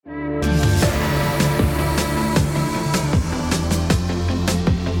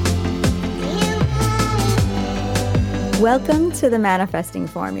Welcome to the Manifesting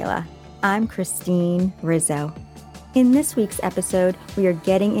Formula. I'm Christine Rizzo. In this week's episode, we are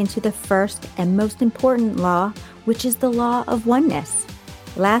getting into the first and most important law, which is the law of oneness.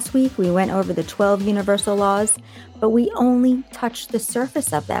 Last week, we went over the 12 universal laws, but we only touched the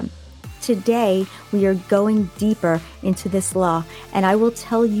surface of them. Today, we are going deeper into this law, and I will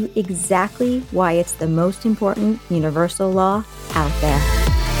tell you exactly why it's the most important universal law out there.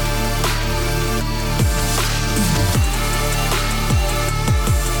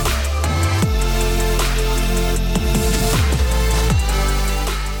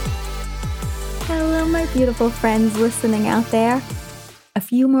 Hello, my beautiful friends listening out there. A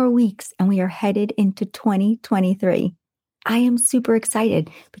few more weeks and we are headed into 2023. I am super excited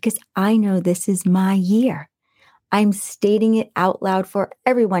because I know this is my year. I'm stating it out loud for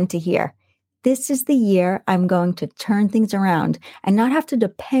everyone to hear. This is the year I'm going to turn things around and not have to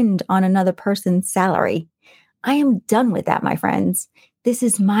depend on another person's salary. I am done with that, my friends. This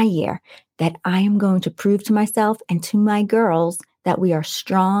is my year that I am going to prove to myself and to my girls that we are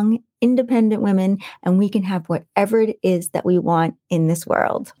strong, independent women and we can have whatever it is that we want in this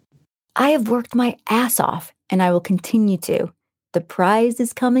world. I have worked my ass off and I will continue to. The prize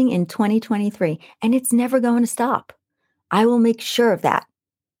is coming in 2023 and it's never going to stop. I will make sure of that.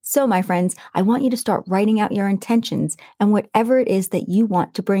 So, my friends, I want you to start writing out your intentions and whatever it is that you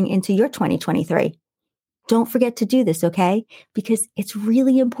want to bring into your 2023. Don't forget to do this, okay? Because it's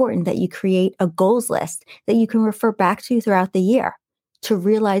really important that you create a goals list that you can refer back to throughout the year to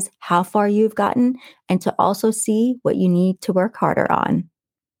realize how far you've gotten and to also see what you need to work harder on.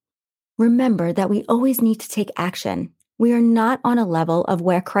 Remember that we always need to take action. We are not on a level of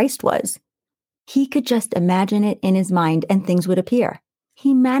where Christ was. He could just imagine it in his mind and things would appear.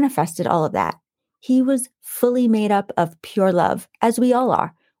 He manifested all of that. He was fully made up of pure love, as we all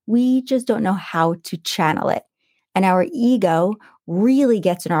are. We just don't know how to channel it. And our ego really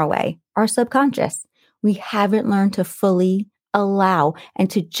gets in our way, our subconscious. We haven't learned to fully allow and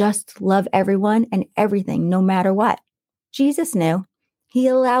to just love everyone and everything, no matter what. Jesus knew. He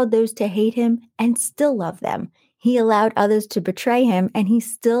allowed those to hate him and still love them. He allowed others to betray him and he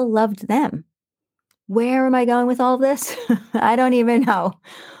still loved them. Where am I going with all of this? I don't even know.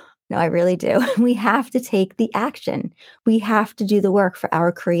 No, I really do. We have to take the action. We have to do the work for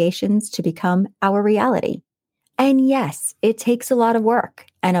our creations to become our reality. And yes, it takes a lot of work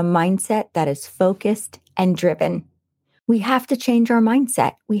and a mindset that is focused and driven. We have to change our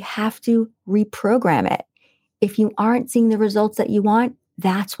mindset. We have to reprogram it. If you aren't seeing the results that you want,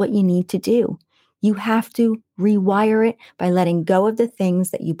 that's what you need to do. You have to rewire it by letting go of the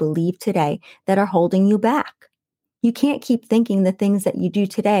things that you believe today that are holding you back. You can't keep thinking the things that you do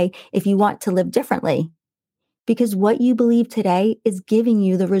today if you want to live differently, because what you believe today is giving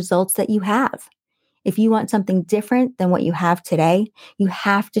you the results that you have. If you want something different than what you have today, you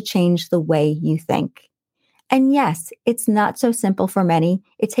have to change the way you think. And yes, it's not so simple for many.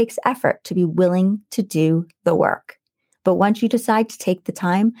 It takes effort to be willing to do the work. But once you decide to take the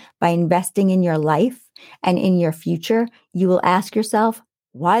time by investing in your life and in your future, you will ask yourself,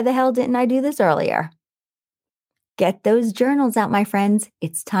 why the hell didn't I do this earlier? Get those journals out, my friends.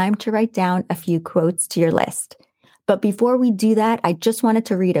 It's time to write down a few quotes to your list. But before we do that, I just wanted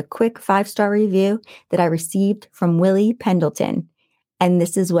to read a quick 5-star review that I received from Willie Pendleton. And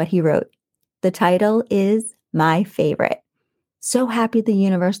this is what he wrote. The title is My Favorite. So happy the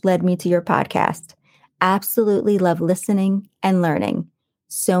universe led me to your podcast. Absolutely love listening and learning.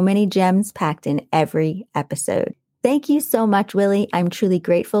 So many gems packed in every episode. Thank you so much, Willie. I'm truly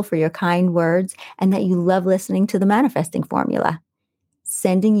grateful for your kind words and that you love listening to the Manifesting Formula.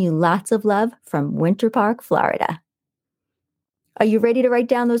 Sending you lots of love from Winter Park, Florida. Are you ready to write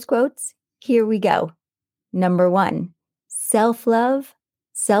down those quotes? Here we go. Number 1, self-love,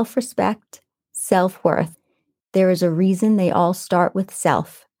 self-respect, self-worth. There is a reason they all start with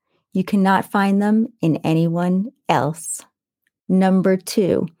self. You cannot find them in anyone else. Number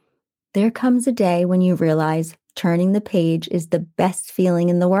 2, there comes a day when you realize turning the page is the best feeling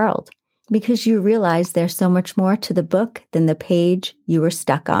in the world because you realize there's so much more to the book than the page you were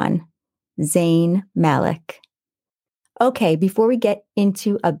stuck on. Zayn Malik. Okay, before we get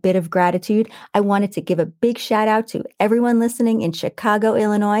into a bit of gratitude, I wanted to give a big shout out to everyone listening in Chicago,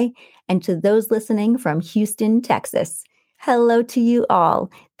 Illinois, and to those listening from Houston, Texas. Hello to you all.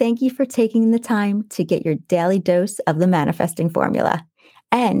 Thank you for taking the time to get your daily dose of the Manifesting Formula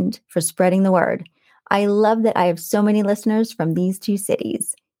and for spreading the word. I love that I have so many listeners from these 2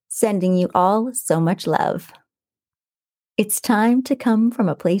 cities. Sending you all so much love. It's time to come from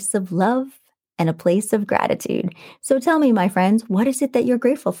a place of love and a place of gratitude. So tell me, my friends, what is it that you're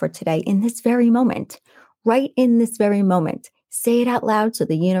grateful for today in this very moment? right in this very moment. Say it out loud so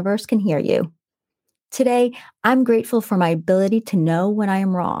the universe can hear you. Today, I'm grateful for my ability to know when I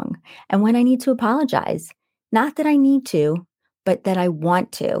am wrong and when I need to apologize. Not that I need to, but that I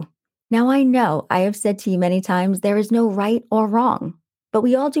want to. Now, I know I have said to you many times there is no right or wrong, but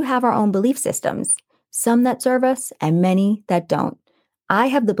we all do have our own belief systems, some that serve us and many that don't. I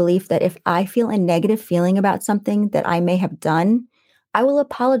have the belief that if I feel a negative feeling about something that I may have done, I will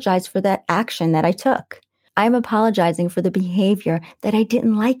apologize for that action that I took. I'm apologizing for the behavior that I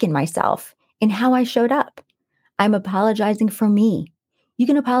didn't like in myself, in how I showed up. I'm apologizing for me. You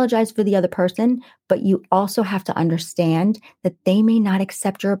can apologize for the other person, but you also have to understand that they may not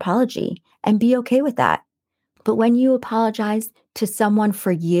accept your apology and be okay with that. But when you apologize to someone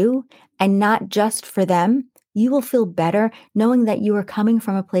for you and not just for them, you will feel better knowing that you are coming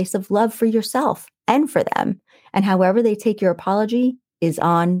from a place of love for yourself and for them. And however they take your apology is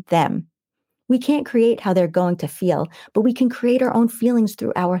on them. We can't create how they're going to feel, but we can create our own feelings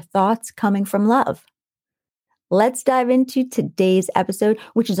through our thoughts coming from love. Let's dive into today's episode,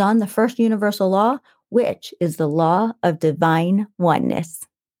 which is on the first universal law, which is the law of divine oneness.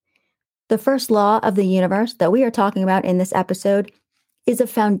 The first law of the universe that we are talking about in this episode is a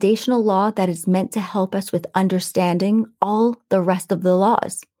foundational law that is meant to help us with understanding all the rest of the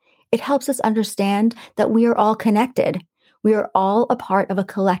laws. It helps us understand that we are all connected. We are all a part of a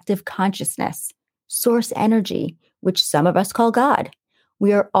collective consciousness, source energy, which some of us call God.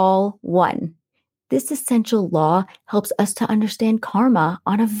 We are all one. This essential law helps us to understand karma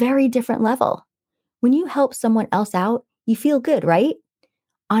on a very different level. When you help someone else out, you feel good, right?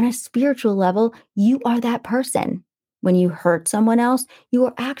 On a spiritual level, you are that person. When you hurt someone else, you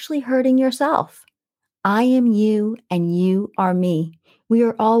are actually hurting yourself. I am you and you are me. We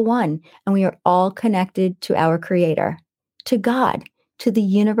are all one and we are all connected to our Creator, to God, to the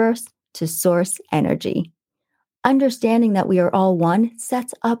universe, to source energy. Understanding that we are all one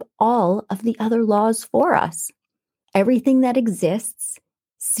sets up all of the other laws for us. Everything that exists,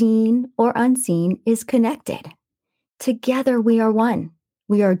 seen or unseen, is connected. Together we are one.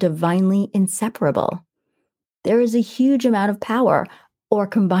 We are divinely inseparable. There is a huge amount of power or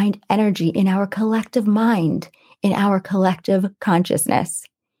combined energy in our collective mind, in our collective consciousness.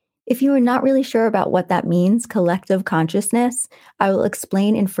 If you are not really sure about what that means, collective consciousness, I will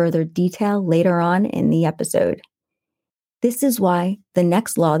explain in further detail later on in the episode. This is why the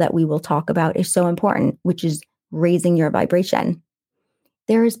next law that we will talk about is so important, which is raising your vibration.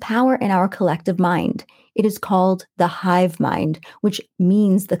 There is power in our collective mind. It is called the hive mind, which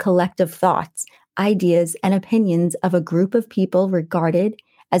means the collective thoughts, ideas, and opinions of a group of people regarded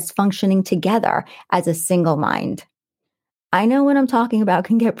as functioning together as a single mind. I know what I'm talking about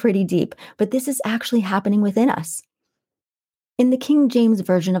can get pretty deep, but this is actually happening within us. In the King James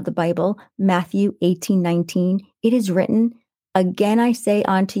Version of the Bible, Matthew 18:19, it is written, "Again I say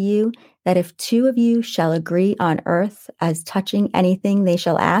unto you, that if two of you shall agree on earth as touching anything they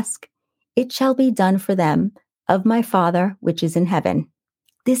shall ask, it shall be done for them of my Father which is in heaven."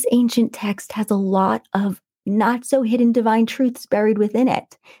 This ancient text has a lot of not so hidden divine truths buried within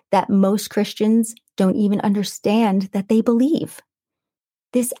it that most Christians don't even understand that they believe.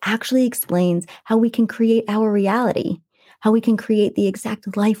 This actually explains how we can create our reality, how we can create the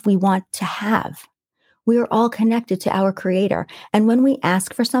exact life we want to have. We are all connected to our Creator. And when we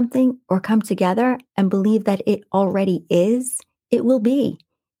ask for something or come together and believe that it already is, it will be.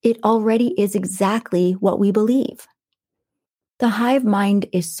 It already is exactly what we believe. The hive mind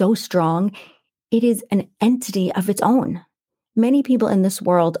is so strong, it is an entity of its own. Many people in this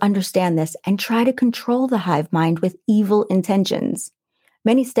world understand this and try to control the hive mind with evil intentions.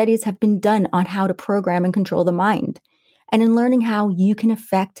 Many studies have been done on how to program and control the mind. And in learning how you can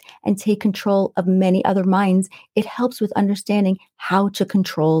affect and take control of many other minds, it helps with understanding how to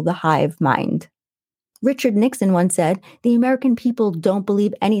control the hive mind. Richard Nixon once said, "The American people don't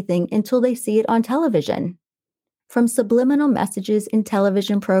believe anything until they see it on television." From subliminal messages in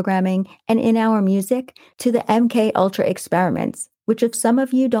television programming and in our music to the MK Ultra experiments, which if some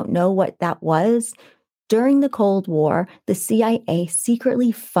of you don't know what that was, during the Cold War, the CIA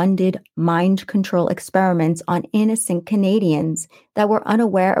secretly funded mind control experiments on innocent Canadians that were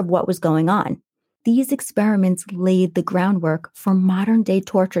unaware of what was going on. These experiments laid the groundwork for modern-day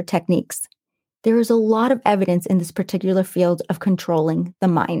torture techniques. There is a lot of evidence in this particular field of controlling the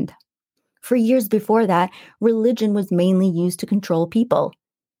mind. For years before that, religion was mainly used to control people.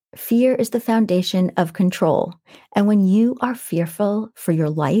 Fear is the foundation of control, and when you are fearful for your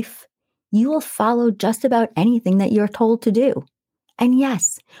life, you will follow just about anything that you're told to do. And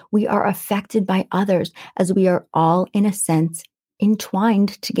yes, we are affected by others as we are all, in a sense,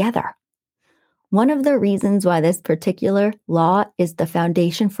 entwined together. One of the reasons why this particular law is the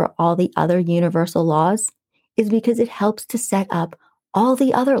foundation for all the other universal laws is because it helps to set up all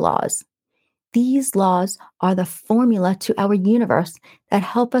the other laws. These laws are the formula to our universe that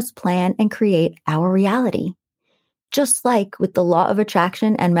help us plan and create our reality. Just like with the law of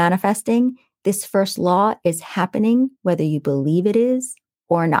attraction and manifesting, this first law is happening whether you believe it is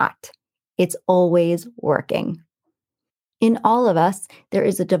or not. It's always working. In all of us, there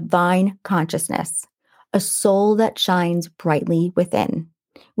is a divine consciousness, a soul that shines brightly within.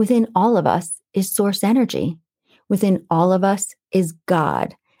 Within all of us is source energy. Within all of us is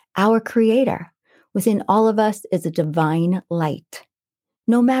God, our creator. Within all of us is a divine light.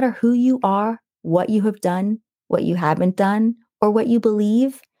 No matter who you are, what you have done, what you haven't done, or what you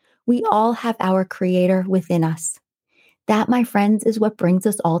believe, we all have our creator within us. That, my friends, is what brings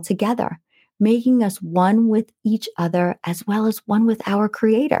us all together, making us one with each other as well as one with our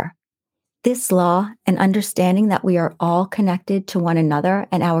creator. This law and understanding that we are all connected to one another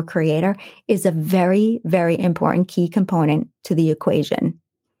and our creator is a very, very important key component to the equation.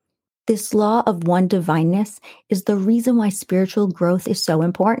 This law of one divineness is the reason why spiritual growth is so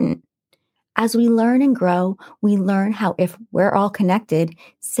important. As we learn and grow, we learn how if we're all connected,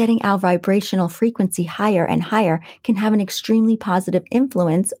 setting our vibrational frequency higher and higher can have an extremely positive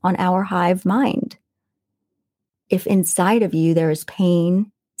influence on our hive mind. If inside of you there is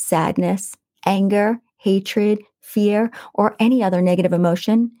pain, sadness, anger, hatred, fear, or any other negative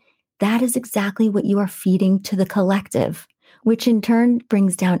emotion, that is exactly what you are feeding to the collective, which in turn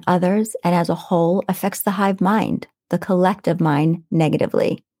brings down others and as a whole affects the hive mind, the collective mind,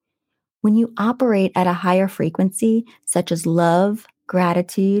 negatively. When you operate at a higher frequency, such as love,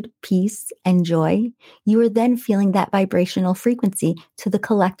 gratitude, peace, and joy, you are then feeling that vibrational frequency to the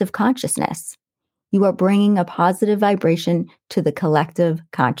collective consciousness. You are bringing a positive vibration to the collective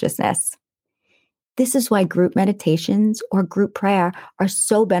consciousness. This is why group meditations or group prayer are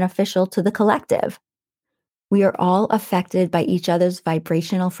so beneficial to the collective. We are all affected by each other's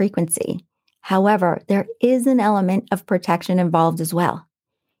vibrational frequency. However, there is an element of protection involved as well.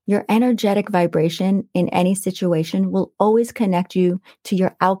 Your energetic vibration in any situation will always connect you to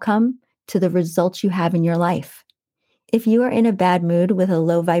your outcome, to the results you have in your life. If you are in a bad mood with a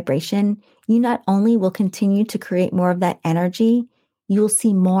low vibration, you not only will continue to create more of that energy, you will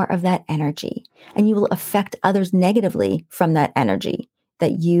see more of that energy, and you will affect others negatively from that energy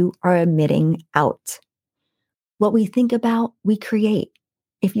that you are emitting out. What we think about, we create.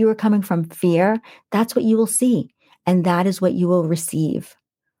 If you are coming from fear, that's what you will see, and that is what you will receive.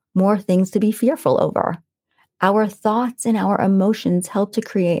 More things to be fearful over. Our thoughts and our emotions help to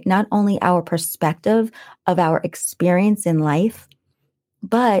create not only our perspective of our experience in life,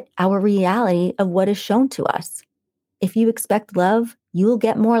 but our reality of what is shown to us. If you expect love, you will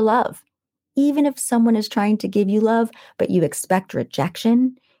get more love. Even if someone is trying to give you love, but you expect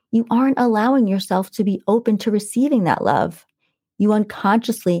rejection, you aren't allowing yourself to be open to receiving that love. You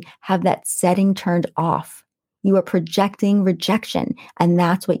unconsciously have that setting turned off. You are projecting rejection, and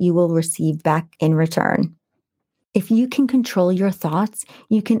that's what you will receive back in return. If you can control your thoughts,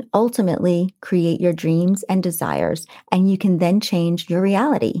 you can ultimately create your dreams and desires, and you can then change your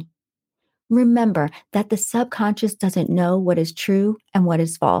reality. Remember that the subconscious doesn't know what is true and what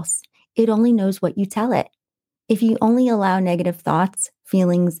is false. It only knows what you tell it. If you only allow negative thoughts,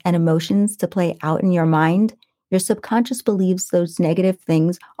 feelings, and emotions to play out in your mind, your subconscious believes those negative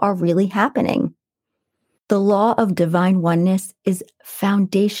things are really happening. The law of divine oneness is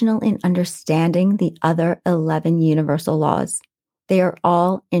foundational in understanding the other 11 universal laws. They are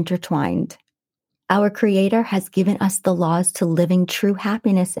all intertwined. Our Creator has given us the laws to living true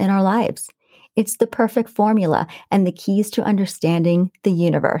happiness in our lives. It's the perfect formula and the keys to understanding the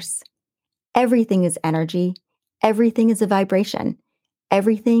universe. Everything is energy. Everything is a vibration.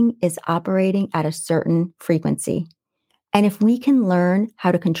 Everything is operating at a certain frequency. And if we can learn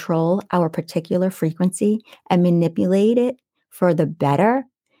how to control our particular frequency and manipulate it for the better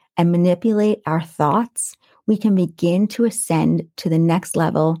and manipulate our thoughts, we can begin to ascend to the next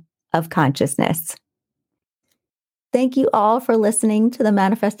level of consciousness. Thank you all for listening to the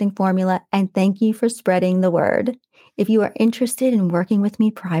Manifesting Formula, and thank you for spreading the word. If you are interested in working with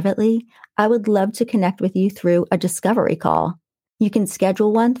me privately, I would love to connect with you through a discovery call. You can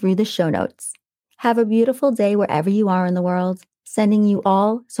schedule one through the show notes. Have a beautiful day wherever you are in the world, sending you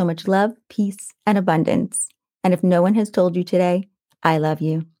all so much love, peace, and abundance. And if no one has told you today, I love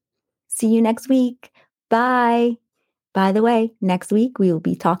you. See you next week. Bye. By the way, next week we will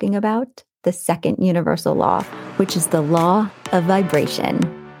be talking about the second universal law, which is the law of vibration.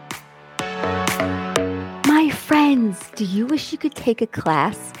 My friends, do you wish you could take a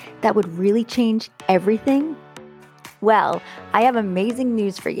class that would really change everything? Well, I have amazing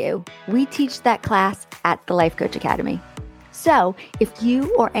news for you. We teach that class at the Life Coach Academy. So if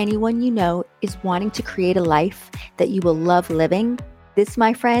you or anyone you know is wanting to create a life that you will love living, this,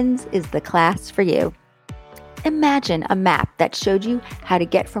 my friends, is the class for you. Imagine a map that showed you how to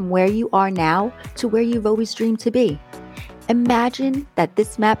get from where you are now to where you've always dreamed to be. Imagine that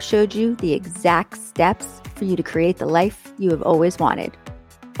this map showed you the exact steps for you to create the life you have always wanted,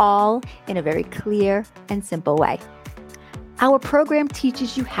 all in a very clear and simple way. Our program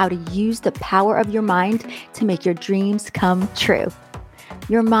teaches you how to use the power of your mind to make your dreams come true.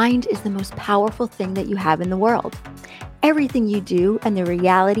 Your mind is the most powerful thing that you have in the world. Everything you do and the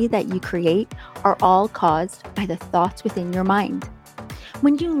reality that you create are all caused by the thoughts within your mind.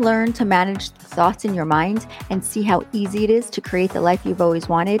 When you learn to manage the thoughts in your mind and see how easy it is to create the life you've always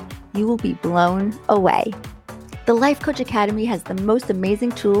wanted, you will be blown away. The Life Coach Academy has the most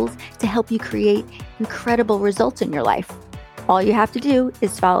amazing tools to help you create incredible results in your life. All you have to do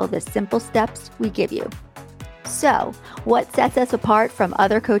is follow the simple steps we give you. So, what sets us apart from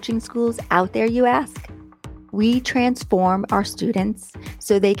other coaching schools out there, you ask? We transform our students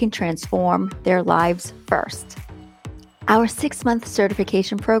so they can transform their lives first. Our 6-month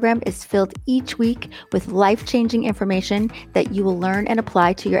certification program is filled each week with life-changing information that you will learn and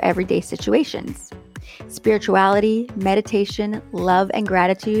apply to your everyday situations. Spirituality, meditation, love, and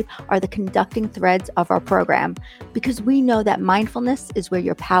gratitude are the conducting threads of our program because we know that mindfulness is where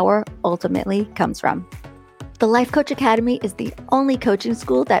your power ultimately comes from. The Life Coach Academy is the only coaching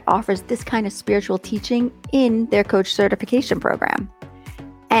school that offers this kind of spiritual teaching in their coach certification program.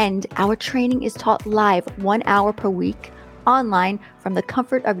 And our training is taught live 1 hour per week online from the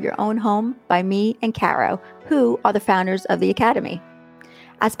comfort of your own home by me and Caro, who are the founders of the Academy.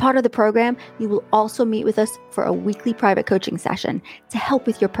 As part of the program, you will also meet with us for a weekly private coaching session to help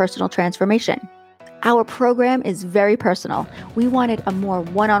with your personal transformation. Our program is very personal. We wanted a more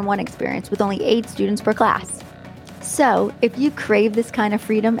one-on-one experience with only 8 students per class. So, if you crave this kind of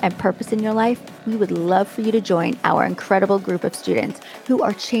freedom and purpose in your life, we would love for you to join our incredible group of students who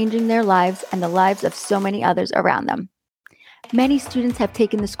are changing their lives and the lives of so many others around them. Many students have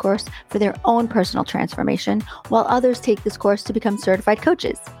taken this course for their own personal transformation, while others take this course to become certified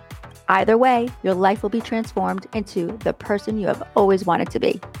coaches. Either way, your life will be transformed into the person you have always wanted to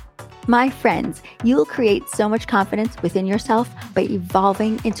be. My friends, you will create so much confidence within yourself by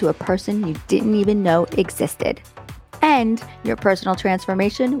evolving into a person you didn't even know existed. And your personal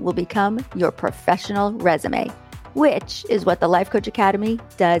transformation will become your professional resume, which is what the Life Coach Academy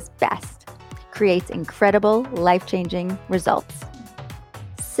does best. Creates incredible, life-changing results.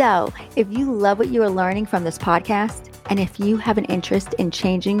 So, if you love what you are learning from this podcast, and if you have an interest in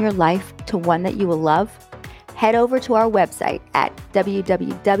changing your life to one that you will love, head over to our website at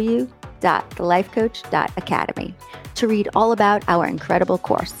www.thelifecoach.academy to read all about our incredible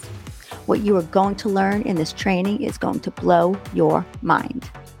course. What you are going to learn in this training is going to blow your mind.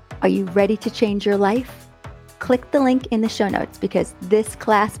 Are you ready to change your life? Click the link in the show notes because this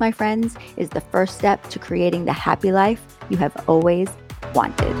class, my friends, is the first step to creating the happy life you have always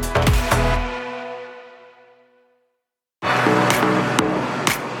wanted.